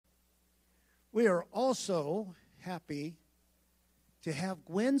We are also happy to have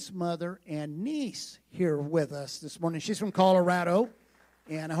Gwen's mother and niece here with us this morning. She's from Colorado,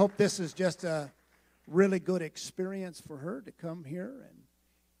 and I hope this is just a really good experience for her to come here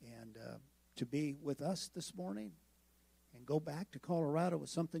and to be with us this morning and go back to Colorado with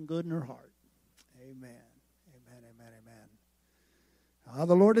something good in her heart. Amen. Amen, amen, amen.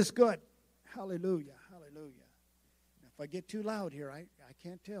 The Lord is good. Hallelujah, hallelujah. Now, if I get too loud here, I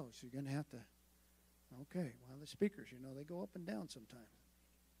can't tell, so you're going to have to... Okay, well, the speakers, they go up and down sometimes.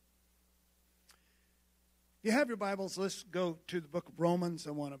 If you have your Bibles, let's go to the book of Romans.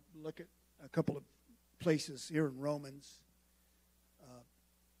 I want to look at a couple of places here in Romans.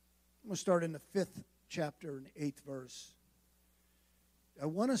 I'm going to start in the 5th chapter and 8th verse. I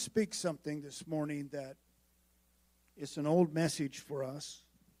want to speak something this morning that is an old message for us,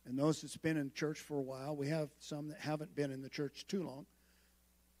 and those that's been in church for a while. We have some that haven't been in the church too long.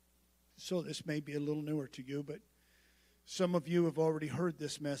 So this may be a little newer to you, but some of you have already heard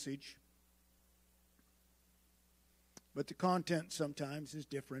this message. But the content sometimes is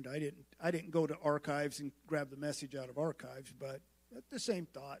different. I didn't go to archives and grab the message out of archives, but the same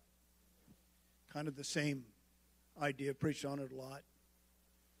thought, kind of the same idea. Preached on it a lot.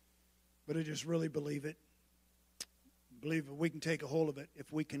 But I just really believe it. Believe that we can take a hold of it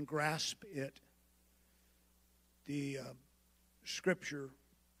if we can grasp it. The scripture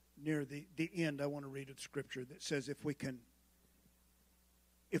near the end, I want to read a scripture that says if we can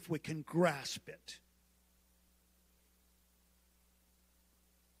grasp it.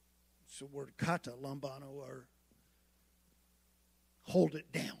 It's the word kata, lambano, or hold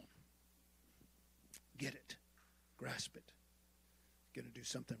it down. Get it. Grasp it. It's going to do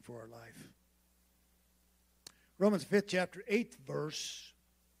something for our life. Romans 5th chapter 8th verse.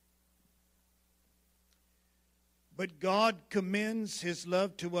 But God commends His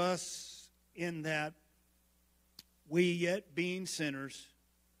love to us in that we, yet being sinners,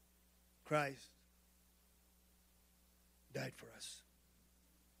 Christ died for us.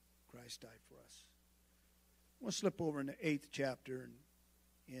 Christ died for us. We'll slip over in the 8th chapter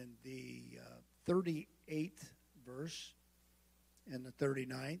in the 38th verse and the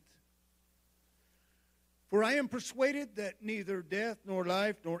 39th. For I am persuaded that neither death, nor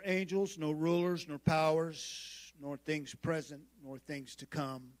life, nor angels, nor rulers, nor powers, nor things present, nor things to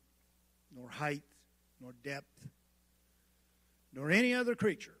come, nor height, nor depth, nor any other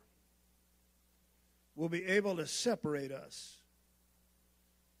creature will be able to separate us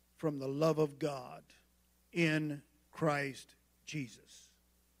from the love of God in Christ Jesus,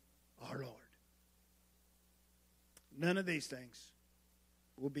 our Lord. None of these things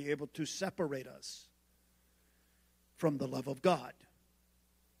will be able to separate us from the love of God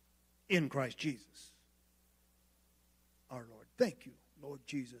in Christ Jesus, our Lord. Thank you, Lord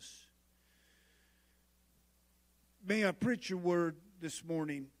Jesus. May I preach your word this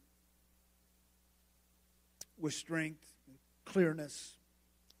morning with strength and clearness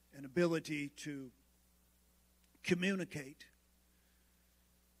and ability to communicate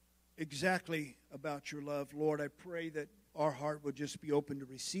exactly about your love. Lord, I pray that our heart would just be open to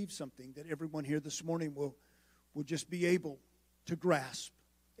receive something, that everyone here this morning will just be able to grasp,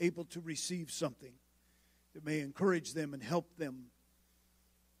 able to receive something that may encourage them and help them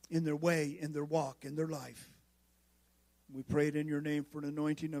in their way, in their walk, in their life. We pray it in your name for an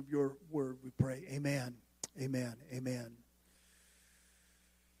anointing of your word. We pray, amen, amen, amen.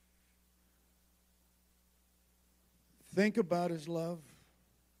 Think about His love.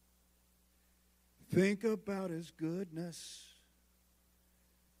 Think about His goodness.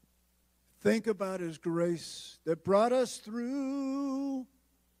 Think about His grace that brought us through.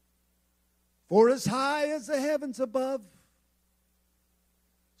 For as high as the heavens above,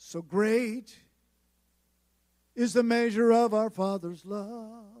 so great is the measure of our Father's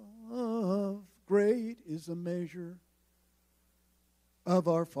love. Great is the measure of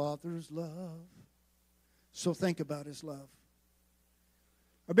our Father's love. So think about His love.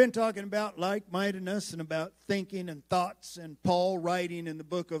 I've been talking about like-mindedness and about thinking and thoughts, and Paul writing in the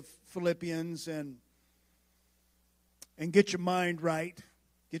book of Philippians, and get your mind right,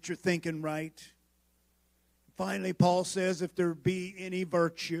 get your thinking right. Finally, Paul says, if there be any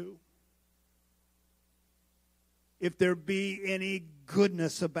virtue, if there be any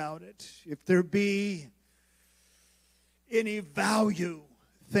goodness about it, if there be any value,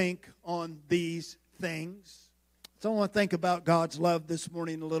 think on these things. So I want to think about God's love this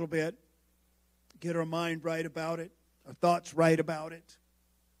morning a little bit. Get our mind right about it, our thoughts right about it.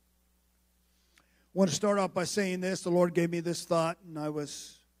 I want to start off by saying this. The Lord gave me this thought, and I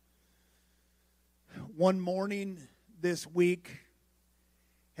was one morning this week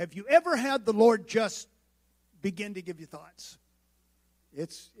Have you ever had the Lord just begin to give you thoughts?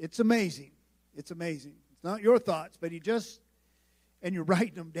 It's amazing. It's amazing. It's not your thoughts, but and you're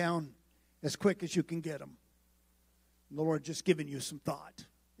writing them down as quick as you can get them. The Lord just giving you some thought.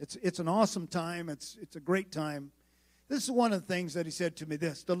 It's an awesome time. It's a great time. This is one of the things that he said to me,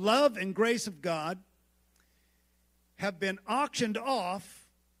 this: the love and grace of God have been auctioned off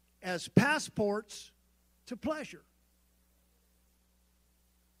as passports to pleasure.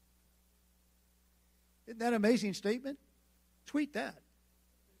 Isn't that an amazing statement? Tweet that.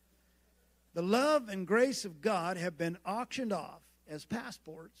 The love and grace of God have been auctioned off as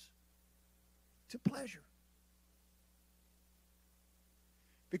passports to pleasure.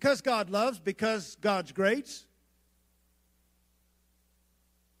 Because God loves, because God's grace,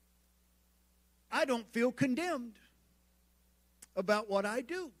 I don't feel condemned about what I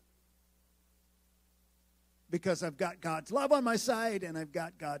do. Because I've got God's love on my side and I've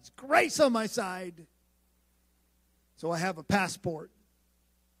got God's grace on my side. So I have a passport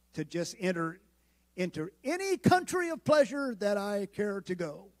to just enter into any country of pleasure that I care to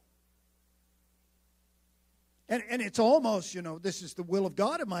go. And it's almost, this is the will of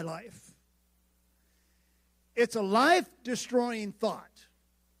God in my life. It's a life-destroying thought.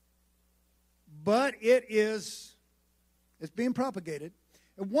 But it's being propagated.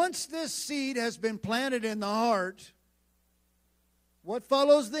 And once this seed has been planted in the heart, what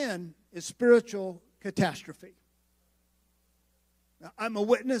follows then is spiritual catastrophe. Now, I'm a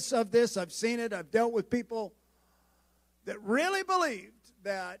witness of this. I've seen it. I've dealt with people that really believed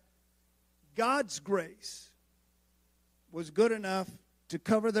that God's grace was good enough to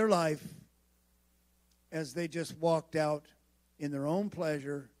cover their life as they just walked out in their own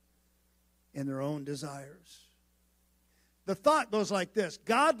pleasure, in their own desires. The thought goes like this: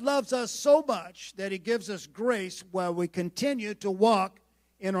 God loves us so much that he gives us grace while we continue to walk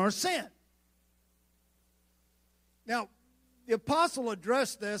in our sin. Now, the apostle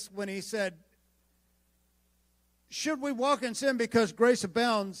addressed this when he said, should we walk in sin because grace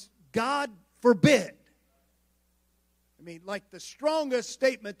abounds? God forbid. I mean, like the strongest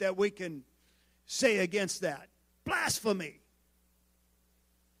statement that we can say against that. Blasphemy.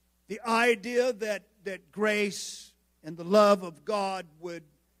 The idea that grace and the love of God would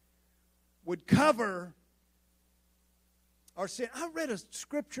cover our sin. I read a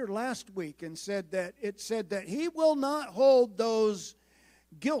scripture last week and said that he will not hold those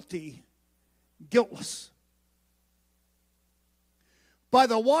guilty guiltless. By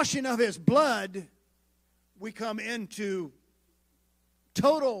the washing of his blood, we come into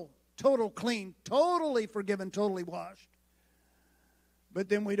total clean, totally forgiven, totally washed. But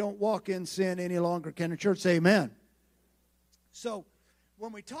then we don't walk in sin any longer. Can the church say amen? So,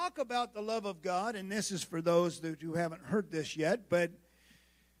 when we talk about the love of God, and this is for those who haven't heard this yet, but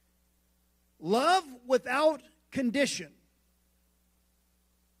love without condition,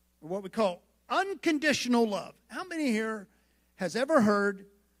 or what we call unconditional love. How many here has ever heard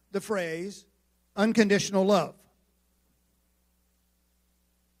the phrase unconditional love?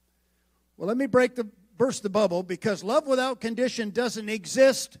 Well, let me burst the bubble, because love without condition doesn't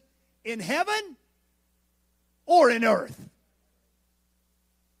exist in heaven or in earth.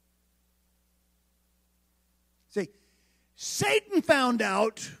 See, Satan found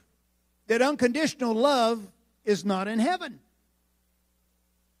out that unconditional love is not in heaven.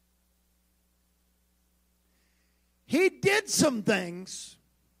 He did some things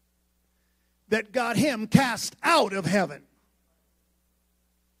that got him cast out of heaven.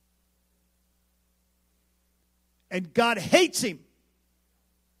 And God hates him.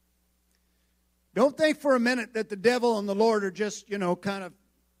 Don't think for a minute that the devil and the Lord are just, kind of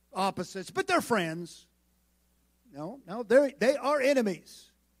opposites, but they're friends. No, they are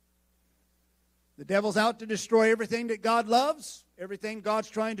enemies. The devil's out to destroy everything that God loves, everything God's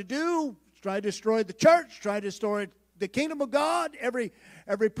trying to do. He's trying to destroy the church, trying to destroy the kingdom of God, every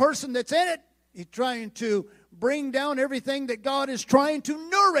person that's in it. He's trying to bring down everything that God is trying to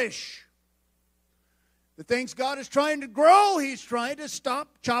nourish. The things God is trying to grow, he's trying to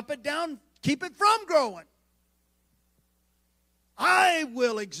chop it down, keep it from growing. I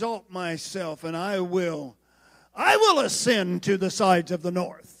will exalt myself, and I will ascend to the sides of the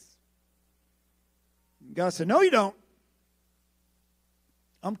north. God said, no, you don't.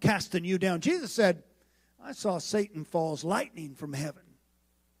 I'm casting you down. Jesus said, I saw Satan fall as lightning from heaven.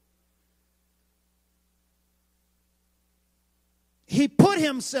 He put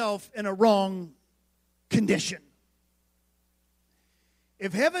himself in a wrong condition.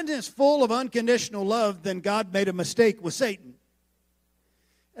 If heaven is full of unconditional love, then God made a mistake with Satan.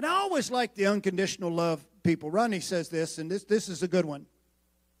 And I always like the unconditional love people. Ronnie says this, and this is a good one.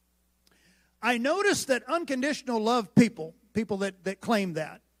 I noticed that unconditional love people that claim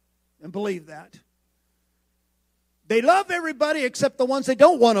that and believe that, they love everybody except the ones they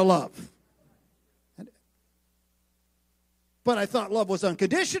don't want to love. But I thought love was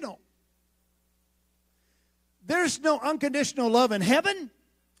unconditional. There's no unconditional love in heaven,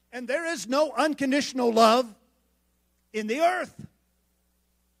 and there is no unconditional love in the earth.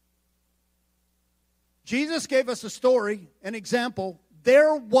 Jesus gave us a story, an example.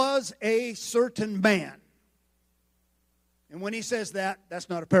 There was a certain man. And when he says that, that's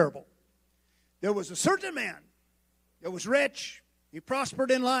not a parable. There was a certain man that was rich. He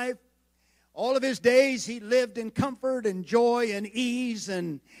prospered in life. All of his days he lived in comfort and joy and ease.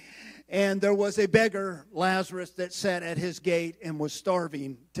 And there was a beggar, Lazarus, that sat at his gate and was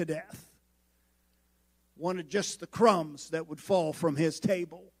starving to death. Wanted just the crumbs that would fall from his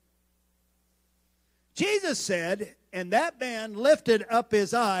table. Jesus said, and that man lifted up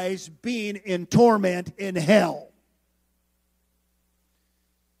his eyes, being in torment in hell.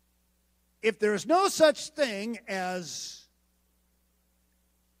 If there is no such thing as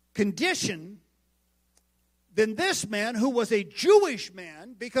condition, then this man, who was a Jewish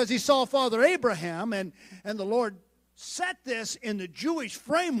man, because he saw Father Abraham, and the Lord set this in the Jewish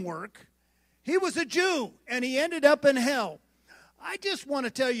framework, he was a Jew, and he ended up in hell. I just want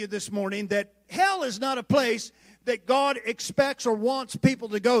to tell you this morning that hell is not a place that God expects or wants people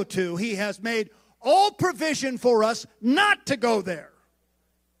to go to. He has made all provision for us not to go there.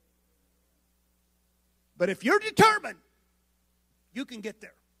 But if you're determined, you can get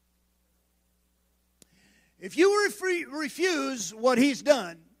there. If you refuse what he's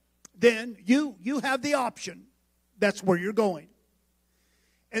done, then you have the option. That's where you're going.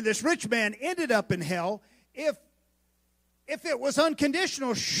 And this rich man ended up in hell. If it was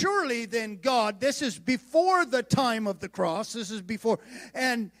unconditional, surely then God, this is before the time of the cross. This is before.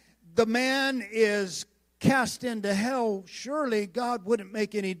 And the man is cast into hell. Surely God wouldn't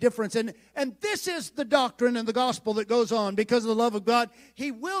make any difference. And this is the doctrine and the gospel that goes on. Because of the love of God,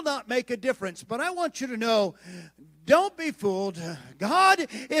 he will not make a difference. But I want you to know, don't be fooled. God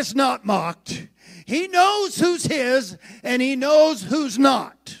is not mocked. He knows who's his and he knows who's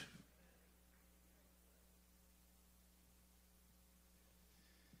not.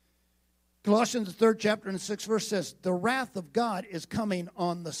 Colossians, the 3rd chapter and 6th verse says, the wrath of God is coming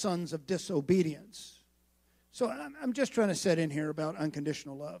on the sons of disobedience. So I'm just trying to set in here about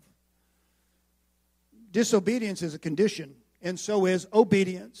unconditional love. Disobedience is a condition, and so is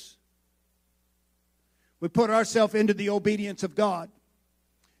obedience. We put ourselves into the obedience of God.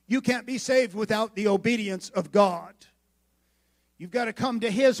 You can't be saved without the obedience of God. You've got to come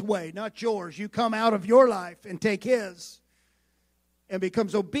to his way, not yours. You come out of your life and take his. And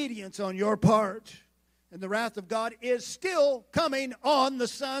becomes obedience on your part. And the wrath of God is still coming on the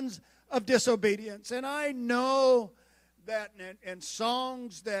sons of disobedience. And I know that in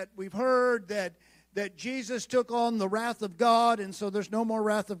songs that we've heard that Jesus took on the wrath of God, and so there's no more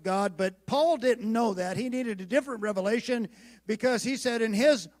wrath of God. But Paul didn't know that. He needed a different revelation, because he said in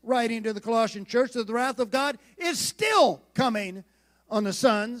his writing to the Colossian church that the wrath of God is still coming on the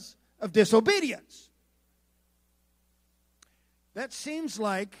sons of disobedience. That seems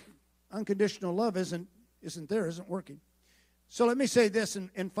like unconditional love isn't working. So let me say this,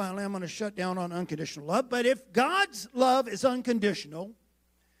 and finally I'm going to shut down on unconditional love. But if God's love is unconditional,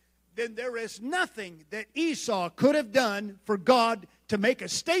 then there is nothing that Esau could have done for God to make a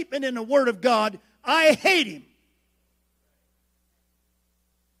statement in the Word of God, I hate him.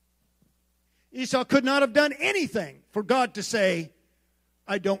 Esau could not have done anything for God to say,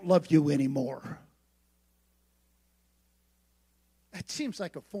 I don't love you anymore. It seems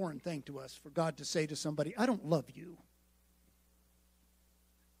like a foreign thing to us for God to say to somebody, I don't love you.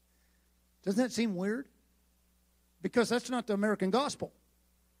 Doesn't that seem weird? Because that's not the American gospel.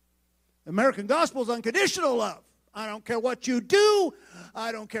 The American gospel is unconditional love. I don't care what you do.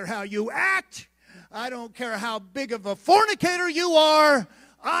 I don't care how you act. I don't care how big of a fornicator you are.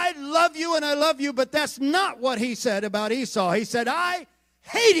 I love you and I love you, but that's not what he said about Esau. He said, I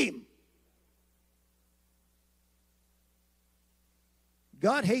hate him.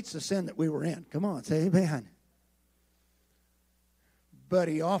 God hates the sin that we were in. Come on, say amen. But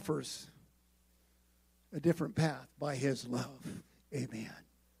he offers a different path by his love. Amen.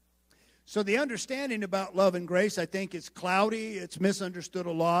 So the understanding about love and grace, I think, is cloudy. It's misunderstood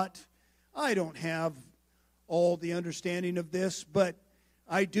a lot. I don't have all the understanding of this, but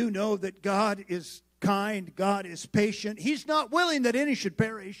I do know that God is kind. God is patient. He's not willing that any should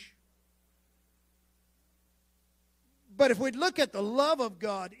perish. But if we look at the love of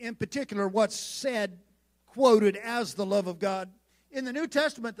God in particular, what's said, quoted as the love of God in the New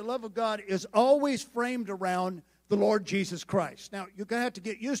Testament, the love of God is always framed around the Lord Jesus Christ. Now, you're going to have to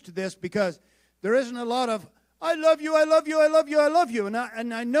get used to this because there isn't a lot of, I love you, I love you, I love you, I love you. And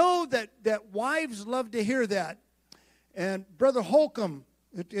I know that wives love to hear that. And Brother Holcomb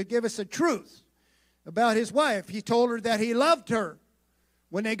gave us a truth about his wife. He told her that he loved her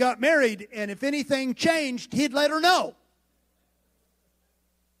when they got married, and if anything changed, he'd let her know.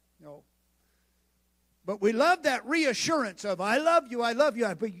 No. But we love that reassurance of, I love you, I love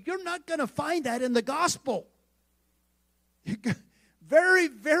you. But you're not going to find that in the gospel. Very,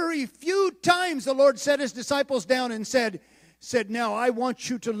 very few times the Lord set his disciples down and said, now I want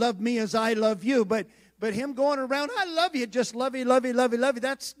you to love me as I love you. But him going around, I love you, just love you, love you, love you, love you.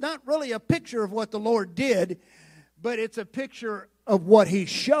 That's not really a picture of what the Lord did, but it's a picture of what he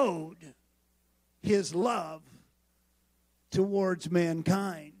showed, his love towards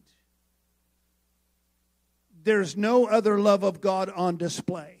mankind. There's no other love of God on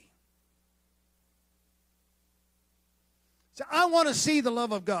display. So I want to see the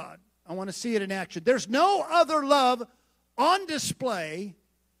love of God. I want to see it in action. There's no other love on display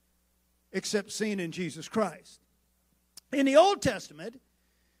except seen in Jesus Christ. In the Old Testament,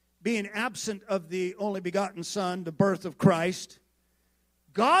 being absent of the only begotten Son, the birth of Christ,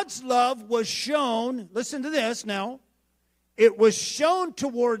 God's love was shown, listen to this now, it was shown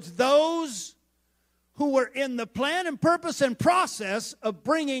towards those who were in the plan and purpose and process of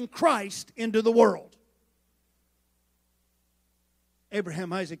bringing Christ into the world.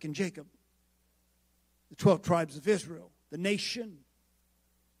 Abraham, Isaac, and Jacob, the 12 tribes of Israel, the nation,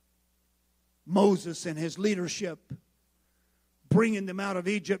 Moses and his leadership, bringing them out of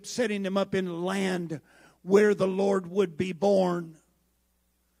Egypt, setting them up in the land where the Lord would be born.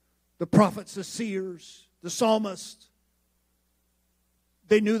 The prophets, the seers, the psalmists,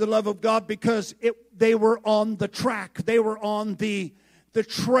 they knew the love of God because they were on the track. They were on the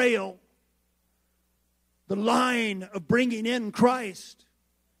trail, the line of bringing in Christ.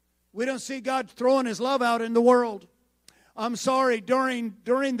 We don't see God throwing his love out in the world. I'm sorry, during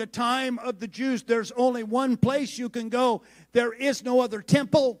the time of the Jews, there's only one place you can go. There is no other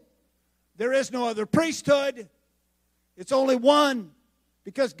temple. There is no other priesthood. It's only one.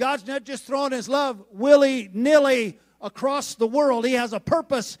 Because God's not just throwing his love willy-nilly across the world. He has a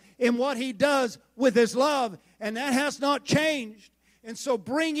purpose in what he does with his love. And that has not changed. And so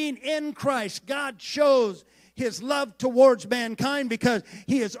bringing in Christ, God shows his love towards mankind because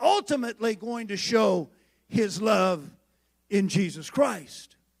he is ultimately going to show his love in Jesus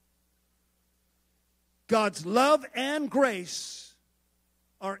Christ. God's love and grace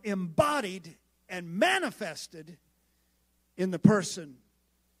are embodied and manifested in the person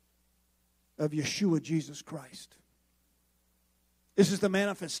of Yeshua Jesus Christ. This is the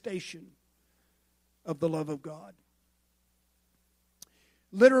manifestation of the love of God.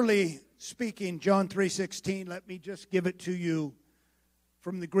 Literally speaking, John 3:16, let me just give it to you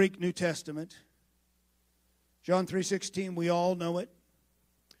from the Greek New Testament. John 3:16, we all know it.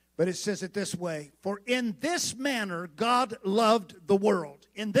 But it says it this way. For in this manner God loved the world.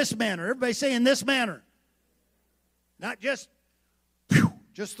 In this manner. Everybody say in this manner. Not just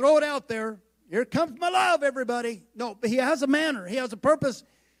throw it out there. Here comes my love, everybody. No, but he has a manner. He has a purpose.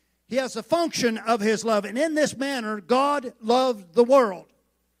 He has a function of his love. And in this manner, God loved the world.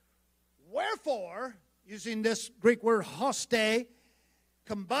 Wherefore, using this Greek word hoste,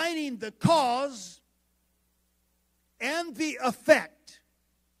 combining the cause and the effect.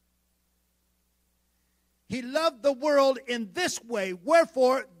 He loved the world in this way.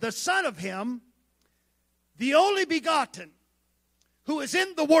 Wherefore, the Son of him, the only begotten, who is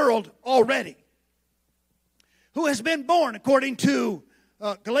in the world already, who has been born, according to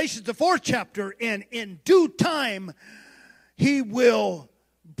Galatians, the 4th chapter, and in due time he will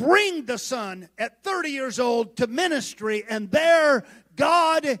bring the Son at 30 years old to ministry, and there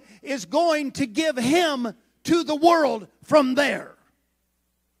God is going to give him to the world from there.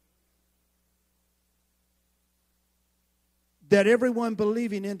 That everyone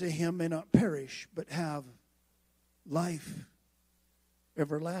believing into him may not perish, but have life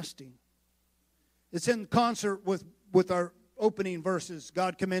everlasting. It's in concert with our opening verses.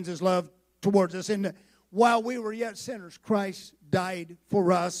 God commends his love towards us. And while we were yet sinners, Christ died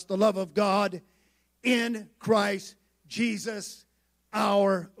for us. The love of God in Christ Jesus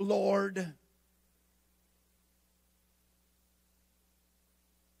our Lord.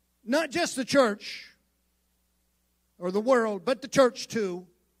 Not just the church or the world, but the church too,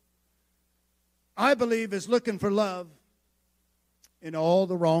 I believe is looking for love in all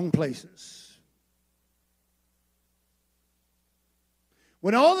the wrong places.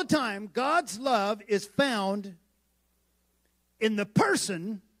 When all the time God's love is found in the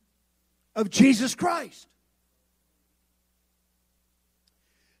person of Jesus Christ.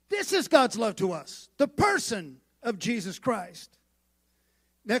 This is God's love to us, the person of Jesus Christ.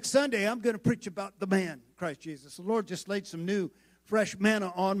 Next Sunday, I'm going to preach about the man, Christ Jesus. The Lord just laid some new, fresh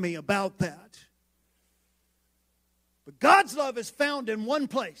manna on me about that. But God's love is found in one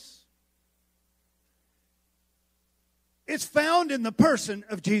place. It's found in the person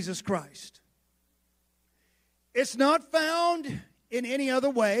of Jesus Christ. It's not found in any other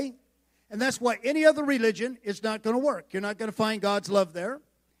way, and that's why any other religion is not going to work. You're not going to find God's love there.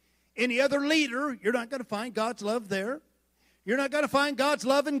 Any other leader, you're not going to find God's love there. You're not going to find God's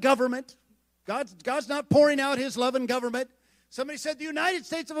love in government. God's not pouring out His love in government. Somebody said the United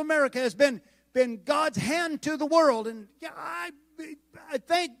States of America has been God's hand to the world. And yeah, I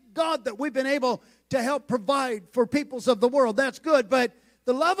thank God that we've been able to help provide for peoples of the world. That's good. But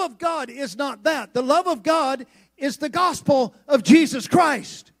the love of God is not that. The love of God is the gospel of Jesus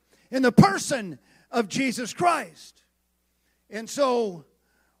Christ in the person of Jesus Christ. And so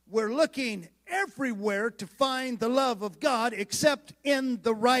we're looking everywhere to find the love of God except in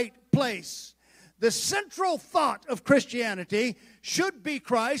the right place. The central thought of Christianity should be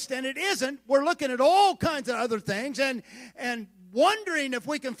Christ, and it isn't. We're looking at all kinds of other things and wondering if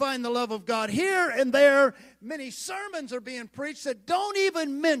we can find the love of God here and there. Many sermons are being preached that don't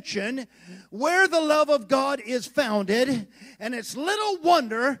even mention where the love of God is founded, and it's little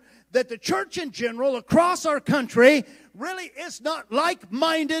wonder that the church in general across our country really is not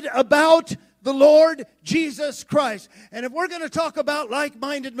like-minded about the Lord Jesus Christ. And if we're going to talk about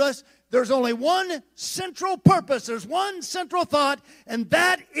like-mindedness, there's only one central purpose. There's one central thought, and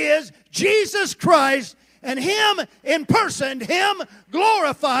that is Jesus Christ and Him in person, Him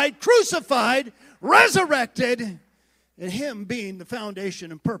glorified, crucified, resurrected, and Him being the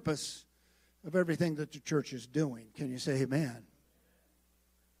foundation and purpose of everything that the church is doing. Can you say amen?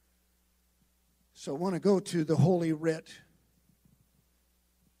 So I want to go to the Holy Writ.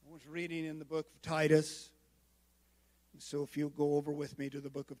 I was reading in the book of Titus. So if you'll go over with me to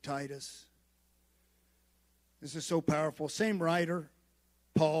the book of Titus. This is so powerful. Same writer,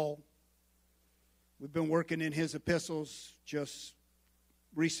 Paul. We've been working in his epistles just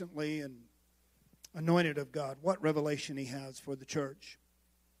recently and anointed of God. What revelation he has for the church.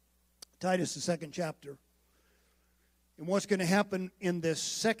 Titus, the 2nd chapter. And what's going to happen in this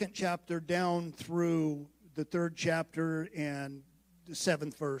 2nd chapter down through the 3rd chapter and the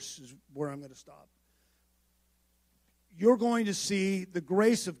 7th verse is where I'm going to stop. You're going to see the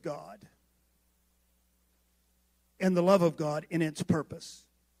grace of God and the love of God in its purpose.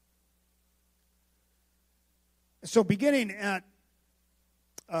 So beginning at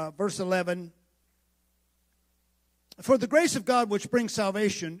verse 11, for the grace of God which brings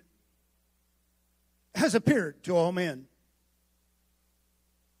salvation has appeared to all men.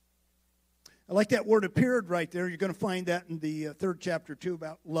 I like that word appeared right there. You're going to find that in the 3rd chapter too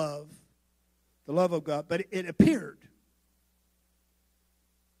about love, the love of God. But it appeared.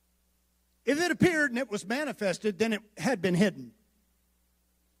 If it appeared and it was manifested, then it had been hidden.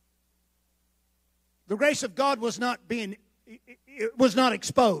 The grace of God was not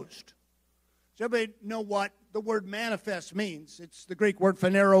exposed. Does everybody know what the word manifest means? It's the Greek word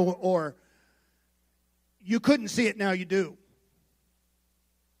phanero, or you couldn't see it, now you do.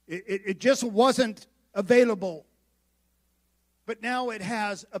 It just wasn't available. But now it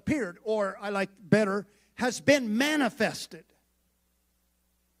has appeared, or I like better, has been manifested.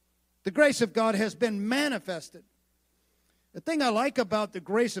 The grace of God has been manifested. The thing I like about the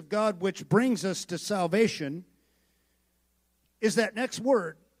grace of God which brings us to salvation is that next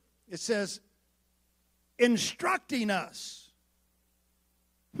word. It says, instructing us.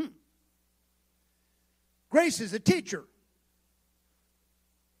 Grace is a teacher.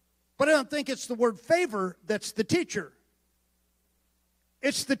 But I don't think it's the word favor that's the teacher.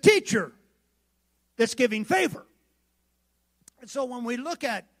 It's the teacher that's giving favor. And so when we look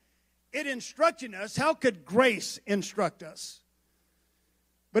at it instructing us, how could grace instruct us?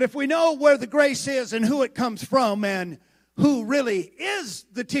 But if we know where the grace is and who it comes from and who really is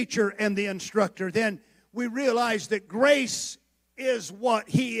the teacher and the instructor, then we realize that grace is what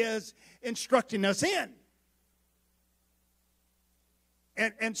He is instructing us in.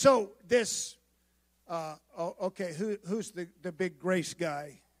 And so this, okay, who's the big grace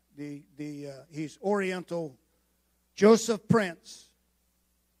guy? He's Oriental, Joseph Prince.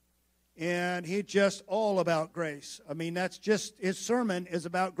 And he's just all about grace. I mean, that's just, his sermon is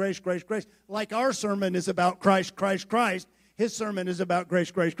about grace, grace, grace. Like our sermon is about Christ, Christ, Christ. His sermon is about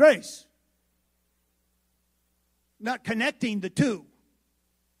grace, grace, grace. Not connecting the two.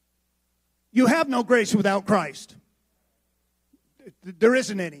 You have no grace without Christ. There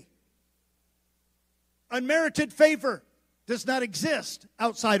isn't any. Unmerited favor does not exist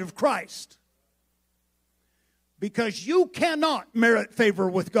outside of Christ. Because you cannot merit favor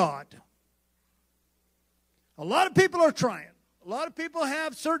with God. A lot of people are trying. A lot of people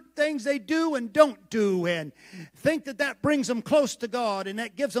have certain things they do and don't do and think that that brings them close to God and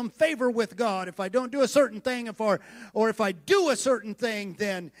that gives them favor with God. If I don't do a certain thing, or if I do a certain thing,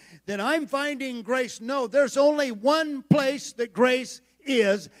 then I'm finding grace. No, there's only one place that grace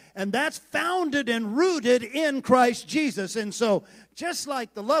is, and that's founded and rooted in Christ Jesus. And so, just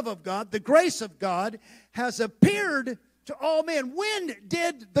like the love of God, the grace of God has appeared to all men. When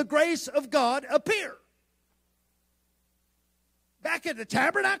did the grace of God appear? Back at the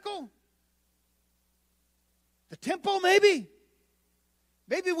tabernacle? The temple, maybe?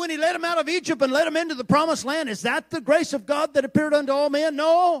 Maybe when he led them out of Egypt and led them into the promised land. Is that the grace of God that appeared unto all men?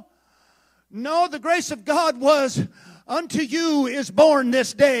 No. No, the grace of God was, unto you is born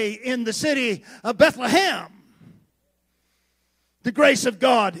this day in the city of Bethlehem. The grace of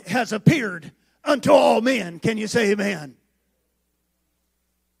God has appeared unto all men. Can you say amen?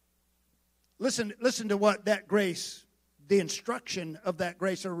 Listen to what that grace, the instruction of that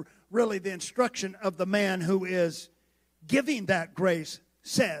grace, or really the instruction of the man who is giving that grace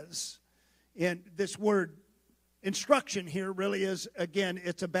says. And this word instruction here really is, again,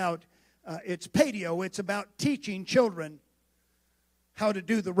 it's about, it's paedio, it's about teaching children how to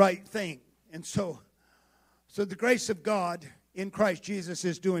do the right thing. And so the grace of God in Christ Jesus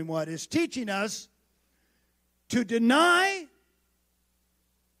is doing what? Is teaching us to deny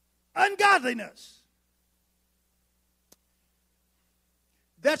ungodliness.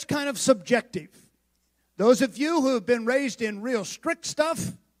 That's kind of subjective. Those of you who have been raised in real strict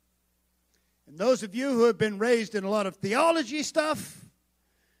stuff, and those of you who have been raised in a lot of theology stuff,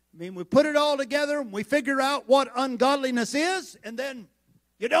 I mean, we put it all together and we figure out what ungodliness is, and then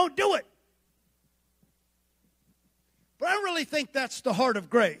you don't do it. But I really think that's the heart of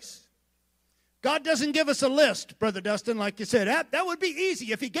grace. God doesn't give us a list, Brother Dustin, like you said. That would be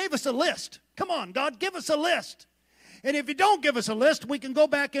easy if he gave us a list. Come on, God, give us a list. And if you don't give us a list, we can go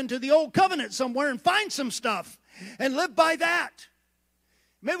back into the old covenant somewhere and find some stuff and live by that.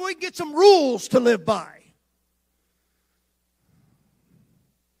 Maybe we can get some rules to live by.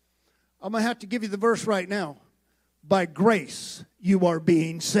 I'm going to have to give you the verse right now. By grace, you are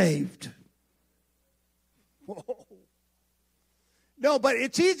being saved. Whoa. No, but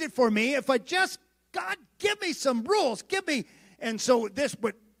it's easy for me if I just, God, give me some rules. Give me, and so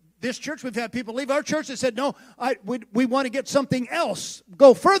this church, we've had people leave our church that said, no, we want to get something else.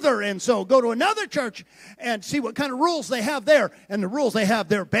 Go further, and so go to another church and see what kind of rules they have there. And the rules they have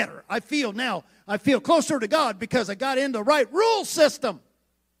there better. I feel closer to God because I got in the right rule system.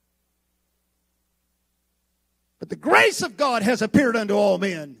 But the grace of God has appeared unto all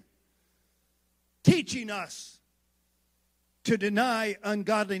men, teaching us to deny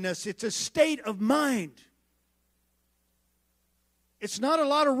ungodliness. It's a state of mind. It's not a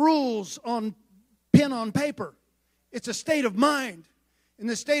lot of rules on pen on paper. It's a state of mind. And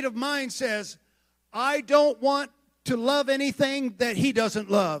the state of mind says, I don't want to love anything that he doesn't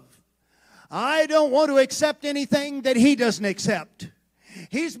love. I don't want to accept anything that he doesn't accept.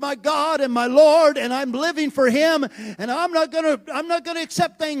 He's my God and my Lord, and I'm living for him, and I'm not going to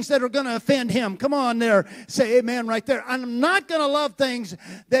accept things that are going to offend him. Come on there. Say amen right there. I'm not going to love things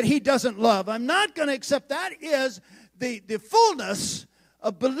that he doesn't love. I'm not going to accept. That is the fullness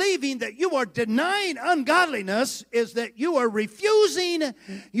of believing that you are denying ungodliness, is that you are refusing,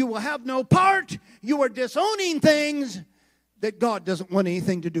 you will have no part, you are disowning things that God doesn't want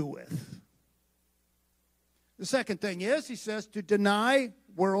anything to do with. The second thing is, he says, to deny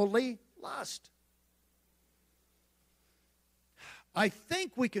worldly lust. I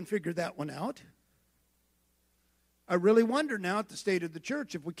think we can figure that one out. I really wonder now at the state of the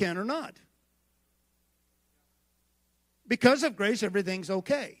church if we can or not. Because of grace, everything's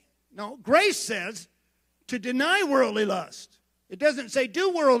okay. No, grace says to deny worldly lust. It doesn't say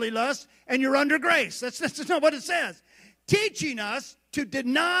do worldly lust and you're under grace. That's not what it says. Teaching us to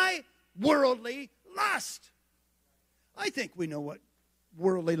deny worldly lust. I think we know what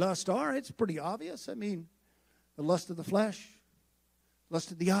worldly lusts are. It's pretty obvious. I mean, the lust of the flesh,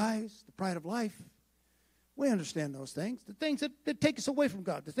 lust of the eyes, the pride of life. We understand those things. The things that take us away from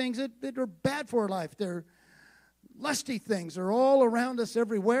God. The things that are bad for our life. They're lusty things. They're all around us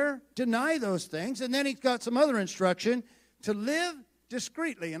everywhere. Deny those things. And then he's got some other instruction to live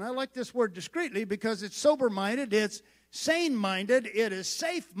discreetly. And I like this word discreetly because it's sober-minded. It's sane-minded. It is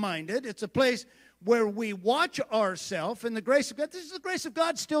safe-minded. It's a place where we watch ourselves, and the grace of God, this is the grace of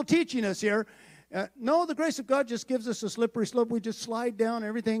God still teaching us here. No, the grace of God just gives us a slippery slope. We just slide down,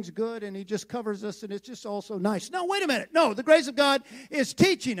 everything's good, and He just covers us, and it's just all so nice. No, wait a minute. No, the grace of God is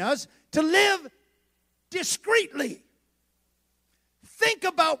teaching us to live discreetly. Think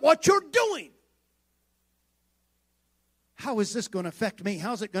about what you're doing. How is this going to affect me?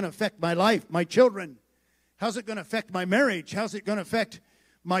 How's it going to affect my life, my children? How's it going to affect my marriage? How's it going to affect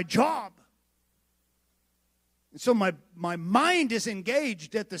my job? And so my mind is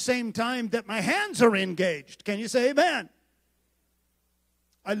engaged at the same time that my hands are engaged. Can you say amen?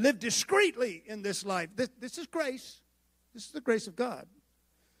 I live discreetly in this life. This is grace. This is the grace of God.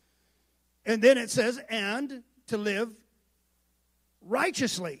 And then it says, and to live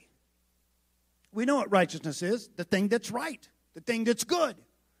righteously. We know what righteousness is. The thing that's right. The thing that's good.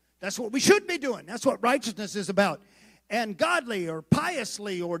 That's what we should be doing. That's what righteousness is about. And godly or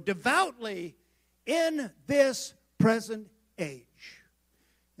piously or devoutly in this present age.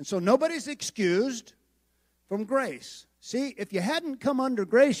 And so nobody's excused from grace. See, if you hadn't come under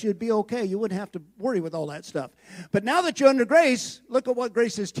grace, you'd be okay. You wouldn't have to worry with all that stuff. But now that you're under grace, look at what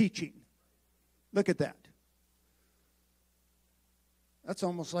grace is teaching. Look at that. That's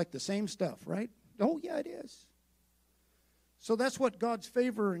almost like the same stuff, right? Oh, yeah, it is. So that's what God's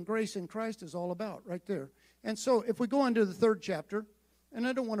favor and grace in Christ is all about, right there. And so if we go into the 3rd chapter, and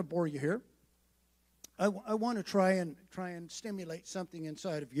I don't want to bore you here, I want to try and stimulate something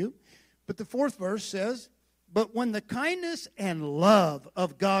inside of you. But the 4th verse says, but when the kindness and love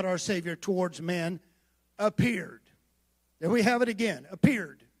of God our Savior towards men appeared. There we have it again,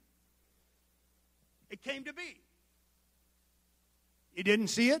 appeared. It came to be. You didn't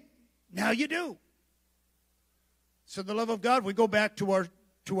see it, now you do. So the love of God, we go back to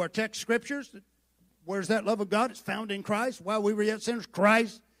our text scriptures. Where's that love of God? It's found in Christ. While we were yet sinners,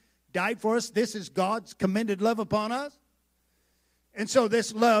 Christ died for us. This is God's commended love upon us. And so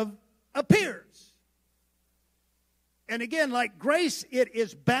this love appears. And again, like grace, it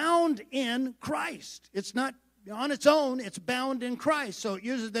is bound in Christ. It's not on its own, it's bound in Christ. So it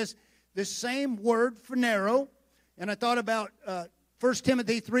uses this same word for narrow. And I thought about 1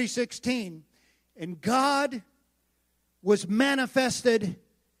 Timothy 3:16. And God was manifested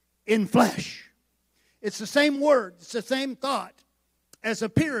in flesh. It's the same word. It's the same thought as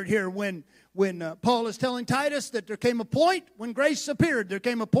appeared here when Paul is telling Titus that there came a point when grace appeared. There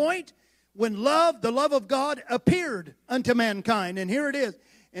came a point when the love of God appeared unto mankind. And here it is.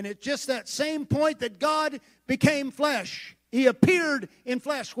 And it's just that same point that God became flesh. He appeared in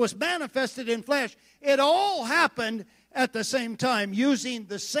flesh, was manifested in flesh. It all happened at the same time using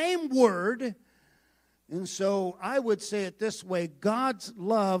the same word. And so I would say it this way: God's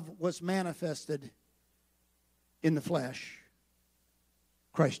love was manifested in the flesh,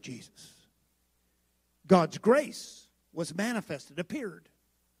 Christ Jesus. God's grace was manifested, appeared.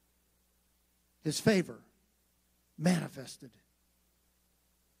 His favor manifested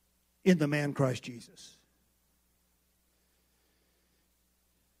in the man Christ Jesus.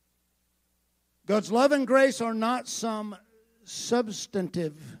 God's love and grace are not some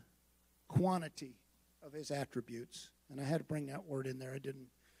substantive quantity of His attributes. And I had to bring that word in there. I didn't.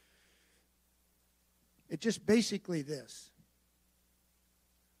 It's just basically this.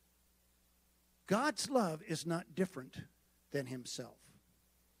 God's love is not different than Himself.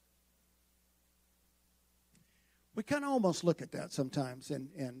 We kind of almost look at that sometimes.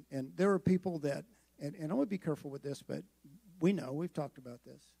 And there are people that, and I want to be careful with this, but we know, we've talked about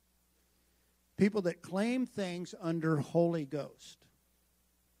this. People that claim things under Holy Ghost.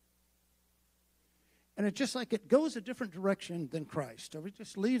 And it's just like it goes a different direction than Christ. Or it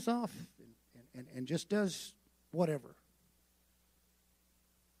just leaves off and just does whatever.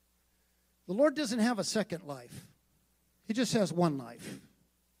 The Lord doesn't have a second life. He just has one life.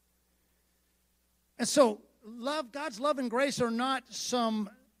 And so God's love and grace are not some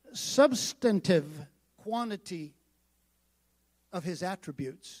substantive quantity of His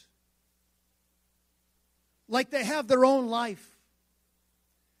attributes. Like they have their own life.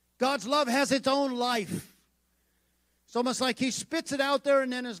 God's love has its own life. It's almost like He spits it out there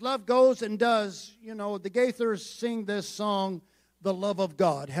and then His love goes and does. You know, the Gaithers sing this song, The Love of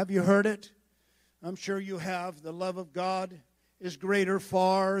God. Have you heard it? I'm sure you have. The love of God is greater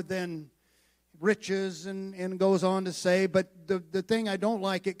far than riches, and goes on to say. But the thing I don't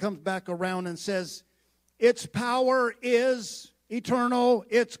like, it comes back around and says, its power is eternal,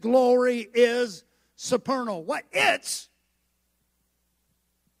 its glory is supernal. What? It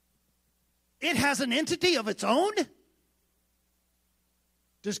has an entity of its own?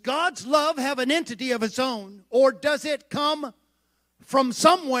 Does God's love have an entity of its own? Or does it come from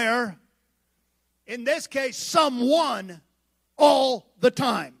somewhere, in this case, someone, all the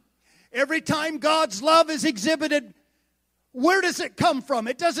time? Every time God's love is exhibited, where does it come from?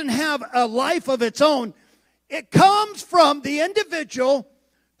 It doesn't have a life of its own. It comes from the individual,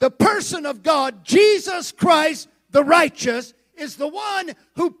 the person of God. Jesus Christ, the righteous, is the one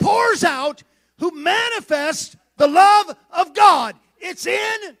who pours out, who manifests the love of God. It's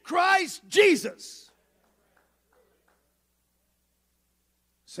in Christ Jesus.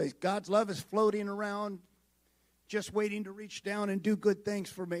 Says God's love is floating around, just waiting to reach down and do good things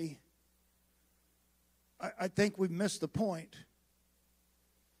for me. I think we've missed the point.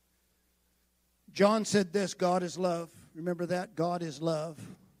 John said this, God is love. Remember that? God is love.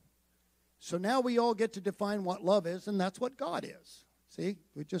 So now we all get to define what love is, and that's what God is. See,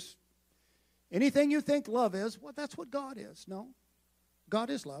 anything you think love is, well, that's what God is. No, God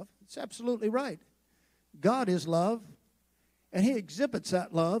is love. It's absolutely right. God is love, and He exhibits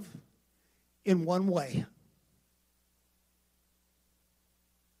that love in one way.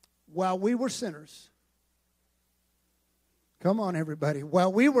 While we were sinners, come on, everybody.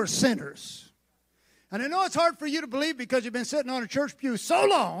 While we were sinners. And I know it's hard for you to believe because you've been sitting on a church pew so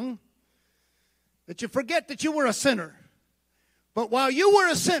long that you forget that you were a sinner. But while you were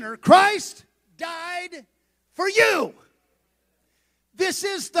a sinner, Christ died for you. This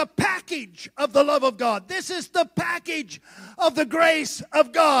is the package of the love of God. This is the package of the grace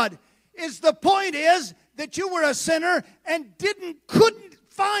of God. The point is that you were a sinner and couldn't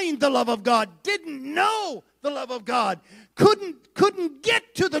find the love of God, didn't know the love of God, couldn't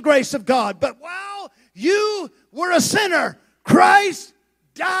get to the grace of God. But while you were a sinner, Christ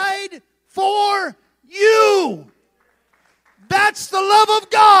died for you. That's the love of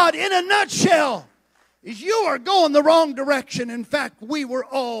God in a nutshell. You are going the wrong direction. In fact,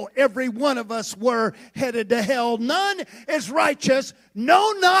 every one of us were headed to hell. None is righteous,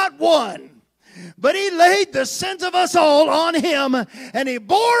 no, not one. But He laid the sins of us all on Him, and He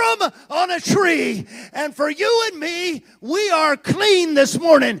bore them on a tree. And for you and me, we are clean this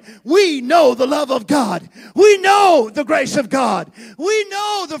morning. We know the love of God. We know the grace of God. We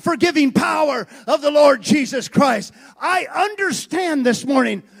know the forgiving power of the Lord Jesus Christ. I understand this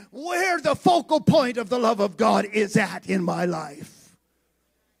morning where the focal point of the love of God is at in my life.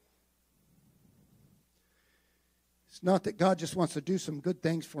 It's not that God just wants to do some good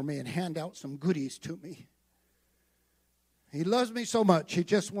things for me and hand out some goodies to me. He loves me so much, He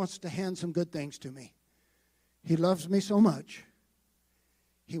just wants to hand some good things to me. He loves me so much,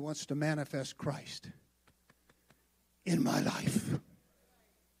 He wants to manifest Christ in my life.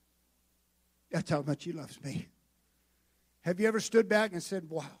 That's how much He loves me. Have you ever stood back and said,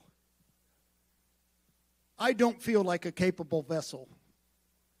 wow, I don't feel like a capable vessel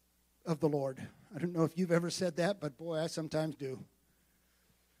of the Lord? I don't know if you've ever said that, but boy, I sometimes do.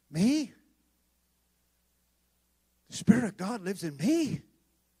 Me? The Spirit of God lives in me?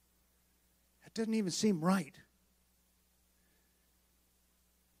 That doesn't even seem right.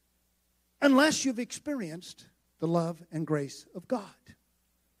 Unless you've experienced the love and grace of God.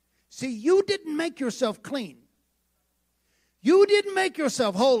 See, you didn't make yourself clean. You didn't make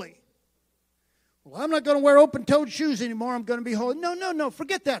yourself holy. Well, I'm not going to wear open-toed shoes anymore. I'm going to be holy. No.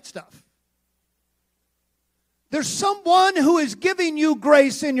 Forget that stuff. There's someone who is giving you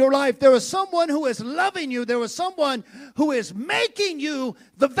grace in your life. There is someone who is loving you. There is someone who is making you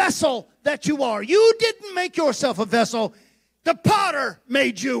the vessel that you are. You didn't make yourself a vessel. The potter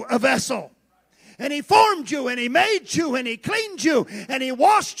made you a vessel. And He formed you, and He made you, and He cleaned you, and He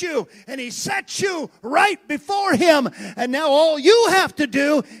washed you, and He set you right before Him. And now all you have to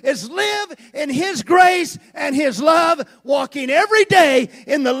do is live in His grace and His love, walking every day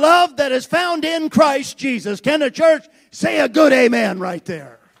in the love that is found in Christ Jesus. Can the church say a good amen right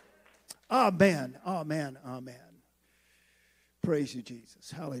there? Amen, amen, amen. Praise you, Jesus.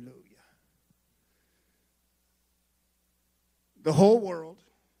 Hallelujah. The whole world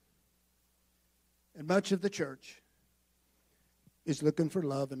and much of the church is looking for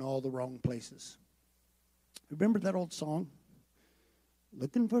love in all the wrong places. Remember that old song?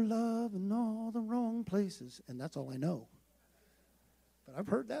 Looking for love in all the wrong places. And that's all I know. But I've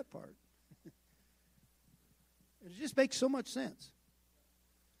heard that part. It just makes so much sense.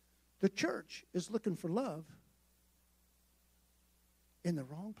 The church is looking for love in the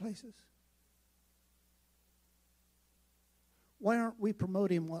wrong places. Why aren't we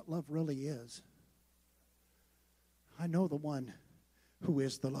promoting what love really is? I know the one who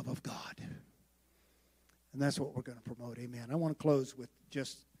is the love of God. And that's what we're going to promote. Amen. I want to close with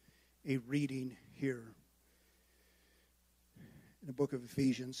just a reading here in the book of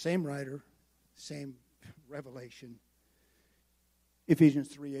Ephesians. Same writer, same revelation. Ephesians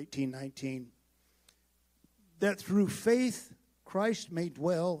 3:18-19. That through faith Christ may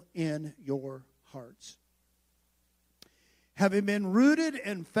dwell in your hearts. Having been rooted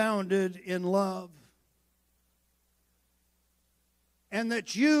and founded in love, and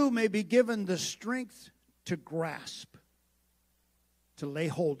that you may be given the strength to grasp, to lay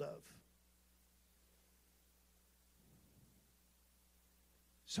hold of.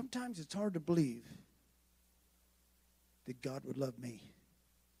 Sometimes it's hard to believe that God would love me.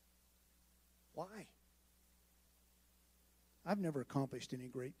 Why? I've never accomplished any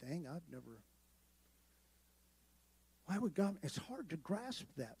great thing. Why would God? It's hard to grasp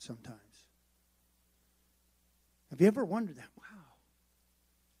that sometimes. Have you ever wondered that? Wow.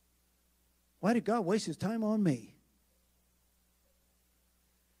 Why did God waste his time on me?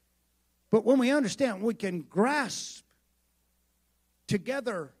 But when we understand, we can grasp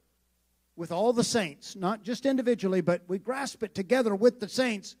together with all the saints, not just individually, but we grasp it together with the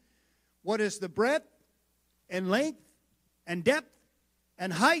saints. What is the breadth and length and depth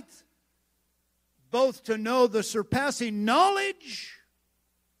and height? Both to know the surpassing knowledge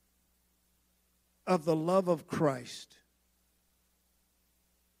of the love of Christ,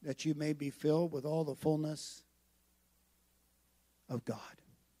 that you may be filled with all the fullness of God.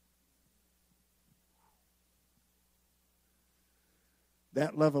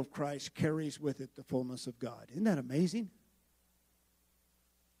 That love of Christ carries with it the fullness of God. Isn't that amazing?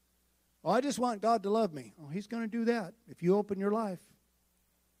 Oh, I just want God to love me. Oh, he's going to do that if you open your life.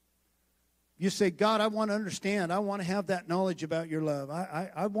 You say, God, I want to understand. I want to have that knowledge about your love.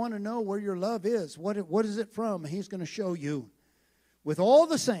 I want to know where your love is. What is it from? He's going to show you. With all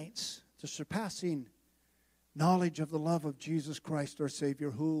the saints, the surpassing knowledge of the love of Jesus Christ, our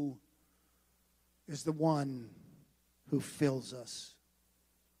Savior, who is the one who fills us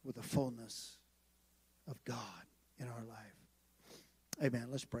with the fullness of God in our life. Amen.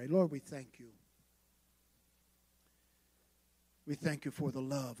 Let's pray. Lord, we thank you. We thank you for the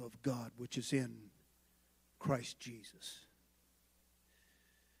love of God which is in Christ Jesus.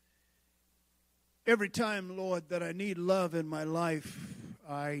 Every time, Lord, that I need love in my life,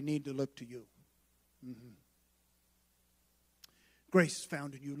 I need to look to you. Mm-hmm. Grace is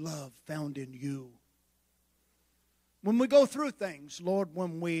found in you. Love found in you. When we go through things, Lord,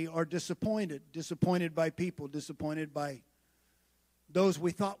 when we are disappointed by people, disappointed by those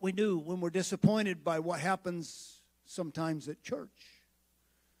we thought we knew, when we're disappointed by what happens sometimes at church,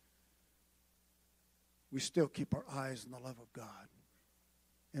 we still keep our eyes on the love of God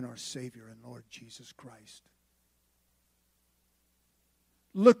in our Savior and Lord Jesus Christ.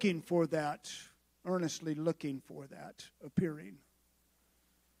 Looking for that, earnestly looking for that appearing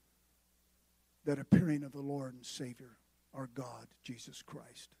of the Lord and Savior, our God, Jesus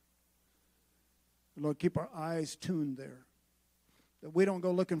Christ. Lord, keep our eyes tuned there. That we don't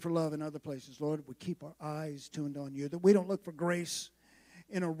go looking for love in other places, Lord. We keep our eyes tuned on you. That we don't look for grace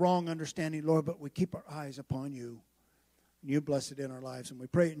in a wrong understanding, Lord, but we keep our eyes upon you. And you bless it in our lives. And we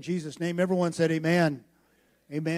pray it in Jesus' name. Everyone said amen. Amen.